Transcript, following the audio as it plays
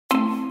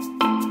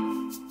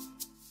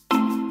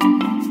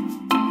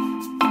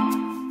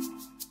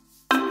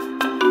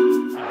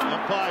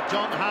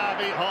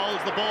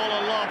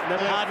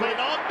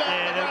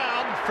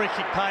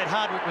kick paid.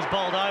 Hardwick was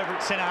bowled over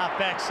at centre-half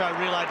back, so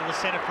relayed to the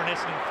centre for an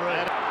Essendon free.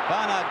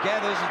 Barnard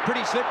gathers, is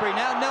pretty slippery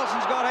now.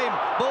 Nelson's got him.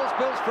 Ball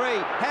spills free.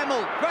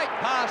 Hamill, great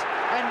pass,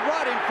 and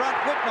right in front,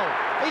 Whitnell.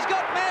 He's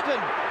got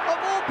Manton. Of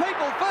all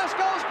people, first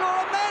goal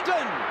scorer,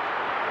 Manton.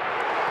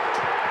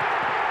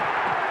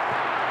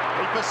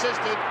 He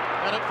persisted,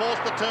 and it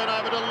forced the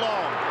turnover to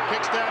Long.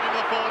 Kicks down in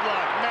the forward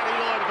line. Matty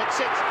Lloyd, if it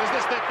sits, is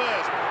this their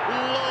first?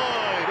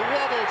 Lloyd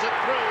wobbles it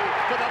through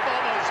for the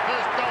Bombers'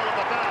 first goal of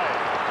the day.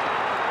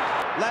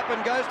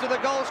 Lappin goes to the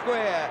goal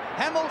square.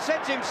 Hamill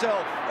sets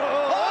himself.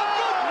 Oh,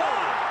 good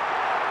mark!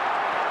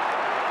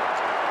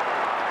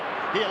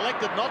 He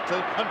elected not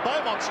to, and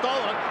Beaumont's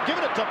stolen it,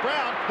 given it to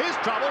Brown. Here's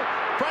trouble.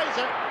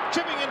 Fraser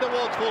chipping in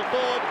towards full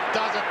forward,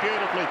 does it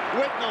beautifully.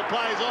 Whitnell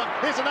plays on.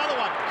 Here's another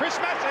one. Chris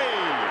Massey.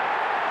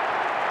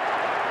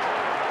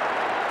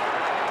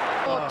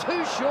 Oh,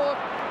 too short.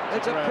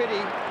 It's a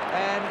pity.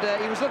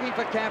 And he was looking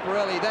for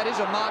Camporelli. That is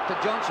a mark to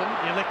Johnson.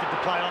 He elected to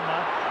play on,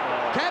 though.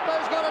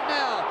 Campo's got it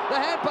now. The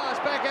hand pass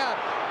back out.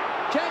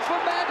 Chance for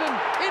Manton.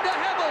 Into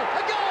Hamill.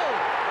 A goal!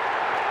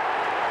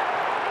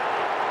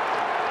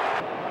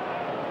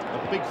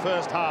 A big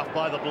first half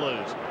by the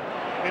Blues.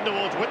 In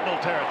towards Whitnell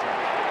territory.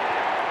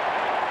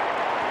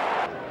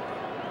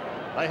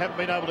 They haven't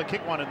been able to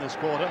kick one in this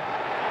quarter.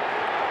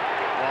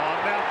 Oh,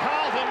 now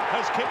Carlton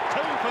has kicked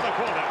 2 for the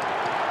quarter.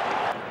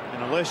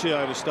 And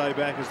Alessio to stay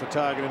back as the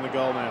target in the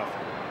goal mouth.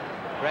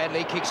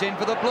 Bradley kicks in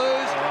for the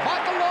Blues.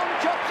 Michael Long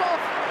chops off.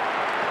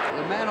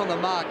 The man on the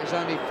mark is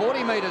only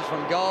 40 metres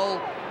from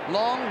goal.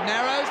 Long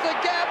narrows the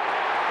gap.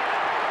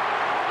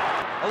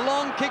 A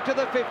long kick to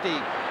the 50.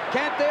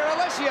 Camp there,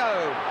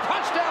 Alessio.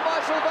 Crunched down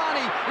by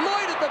Silvani.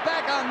 Lloyd at the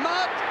back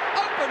unmarked.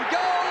 Open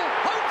goal.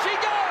 Home she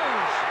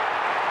goes.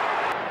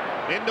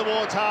 In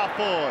towards half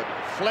forward.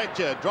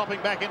 Fletcher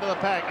dropping back into the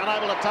pack,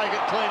 unable to take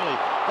it cleanly.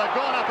 They've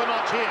gone up a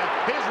notch here.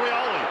 Here's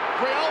Rioli.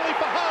 Rioli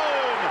for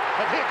home.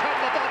 And here come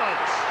the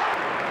Bombers.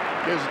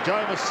 Gives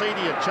Joe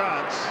Massini a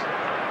chance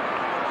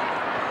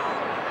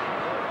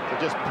to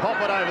just pop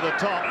it over the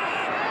top.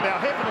 Now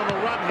Heffernan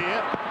will run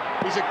here.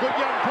 He's a good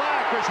young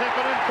player, Chris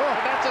Heffernan. Oh,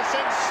 that's a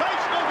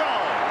sensational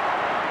goal.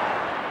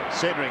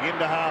 Centering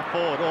into half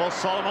forward. Oh,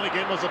 Solomon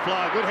again was a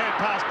flyer. Good hand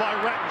pass by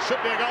Ratton.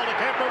 Should be a goal to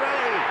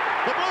Camporelli.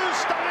 The Blues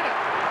stay in it.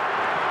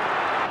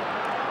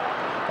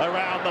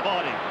 Around the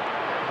body.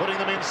 Putting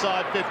them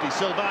inside 50.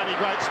 Silvani,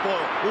 great spoil.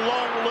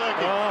 Long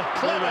lurking.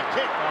 Clever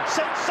kick.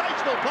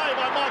 Sensational play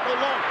by Michael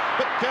Long.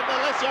 But can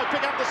Alessio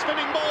pick up the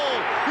spinning ball?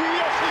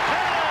 Yes, he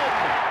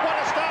can! What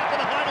a start for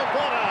the final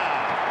quarter.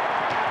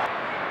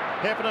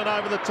 Heffernan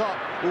over the top.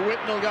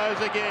 Whitnell goes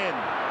again.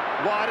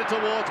 Wider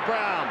towards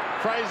Brown.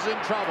 Fraser's in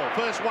trouble.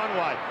 First one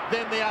way,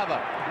 then the other.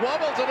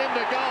 Wobbles it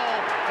into goal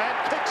and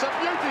kicks a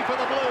beauty for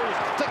the Blues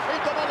to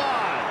keep them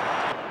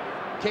alive.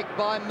 Kick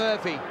by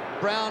Murphy.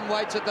 Brown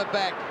waits at the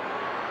back.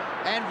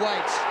 And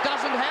waits.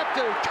 Doesn't have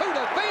to.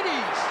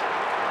 Koutafides.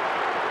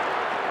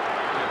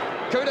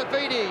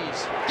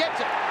 Koutafides gets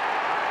it.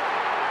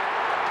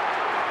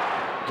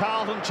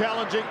 Carlton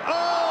challenging.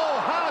 Oh,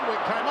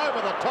 Hardwick came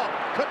over the top.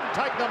 Couldn't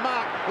take the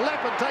mark.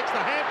 Lappin takes the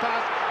hand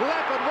pass.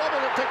 Lappin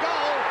wobbled it to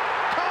goal.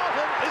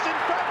 Carlton is in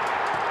front.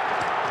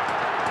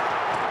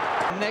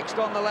 Next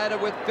on the ladder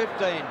with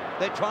 15.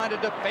 They're trying to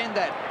defend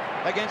that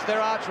against their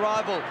arch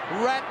rival.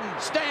 Ratton.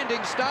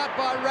 Standing start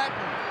by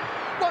Ratton.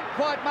 Won't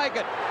quite make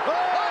it.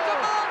 Finds a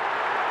mark.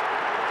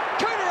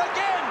 Cooter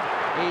again.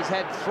 He's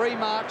had 3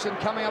 marks and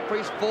coming up for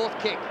his 4th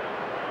kick.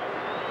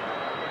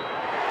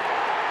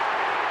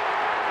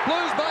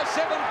 Blues by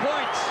 7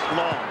 points.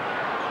 Long.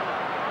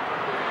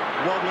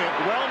 Wobbling.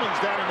 Wellman's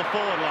down in the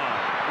forward line.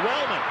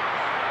 Wellman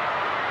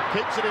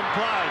keeps it in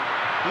play.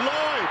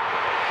 Lloyd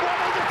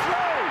wobbles it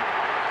through.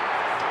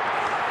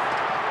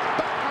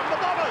 Back come the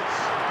Bombers.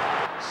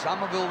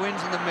 Somerville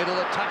wins in the middle.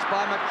 A touch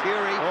by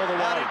McCurry. All the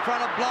way. Out in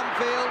front of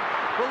Blumfield.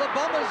 Will the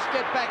Bombers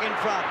get back in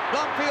front?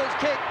 Blumfield's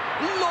kick.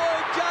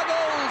 Lloyd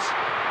juggles.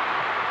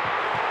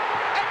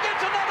 And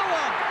gets another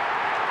one.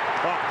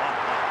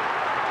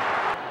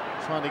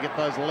 Trying to get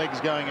those legs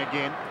going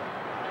again.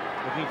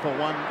 Looking for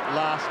one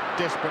last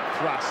desperate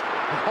thrust.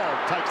 Oh,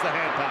 takes the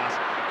hand pass.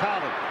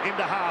 Carlton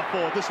into half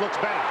forward. This looks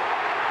better.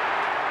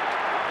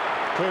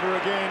 Cooter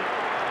again.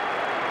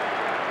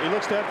 He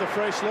looks to have the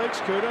fresh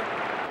legs, Cooter.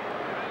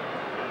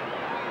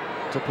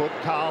 To put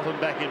Carlton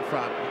back in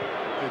front.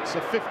 It's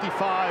a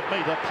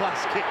 55-metre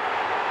plus kick.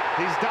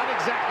 He's done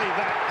exactly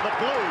that. The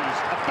Blues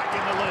are back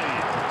in the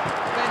lead.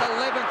 Been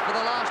 11th for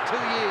the last 2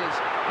 years.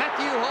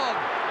 Matthew Hogg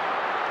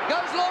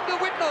goes long to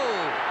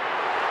Whitnell.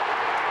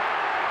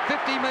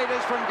 50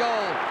 metres from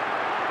goal.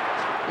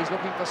 He's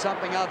looking for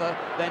something other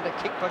than to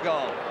kick for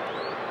goal.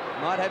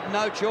 Might have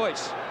no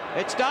choice.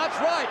 It starts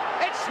right.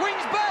 It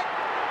swings back.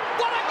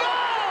 What a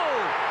goal!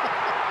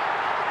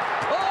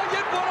 Oh,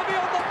 you'd want to be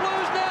on the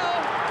Blues now.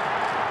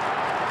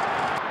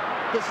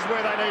 This is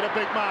where they need a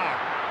big mark.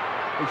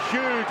 A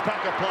huge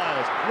pack of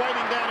players.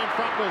 Waiting down in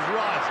front was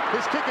Rice.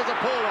 His kick is a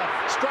pull one.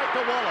 Straight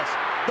to Wallace.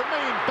 The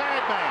mean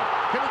bad man.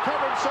 Can he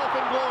cover himself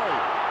in glory?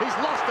 He's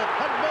lost it,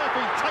 and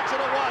Murphy takes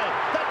it away.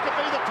 That could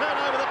be the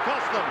turnover that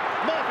cost them.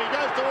 Murphy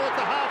goes towards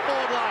the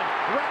half-forward line.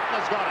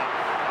 Ratner's got it.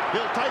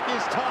 He'll take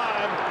his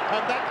time,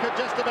 and that could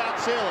just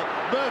about seal it.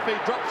 Murphy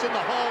drops in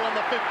the hole on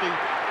the 50.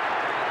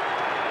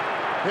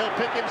 He'll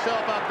pick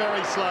himself up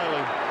very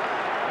slowly.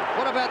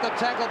 What about the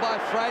tackle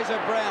by Fraser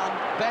Brown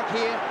back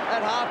here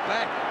at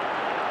half-back?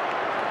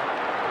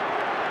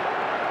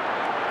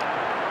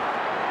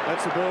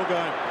 That's the ball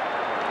game.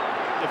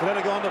 If it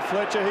had gone to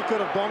Fletcher, he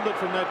could have bombed it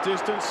from that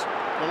distance.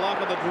 The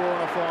luck of the draw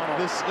in a final.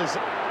 This is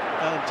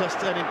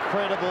just an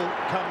incredible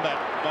comeback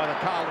by the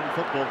Carlton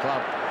Football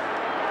Club.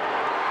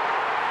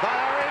 They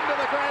are into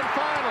the grand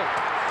final.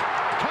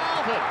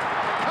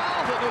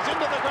 Carlton is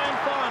into the grand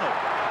final.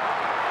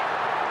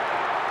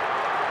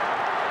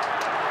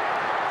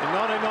 In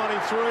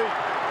 1993,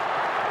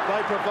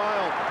 they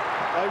prevailed.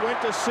 They went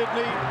to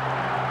Sydney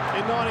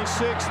in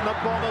 96, and the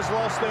Bombers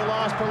lost their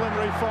last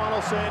preliminary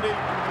final, Sandy,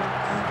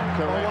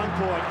 by 1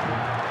 point.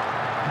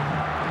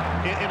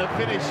 In a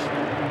finish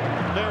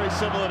very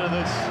similar to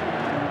this,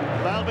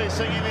 they'll be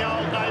singing the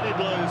old Navy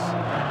blues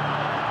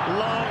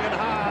long and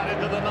hard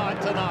into the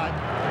night tonight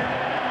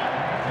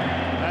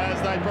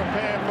as they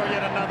prepare for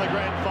yet another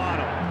grand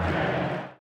final.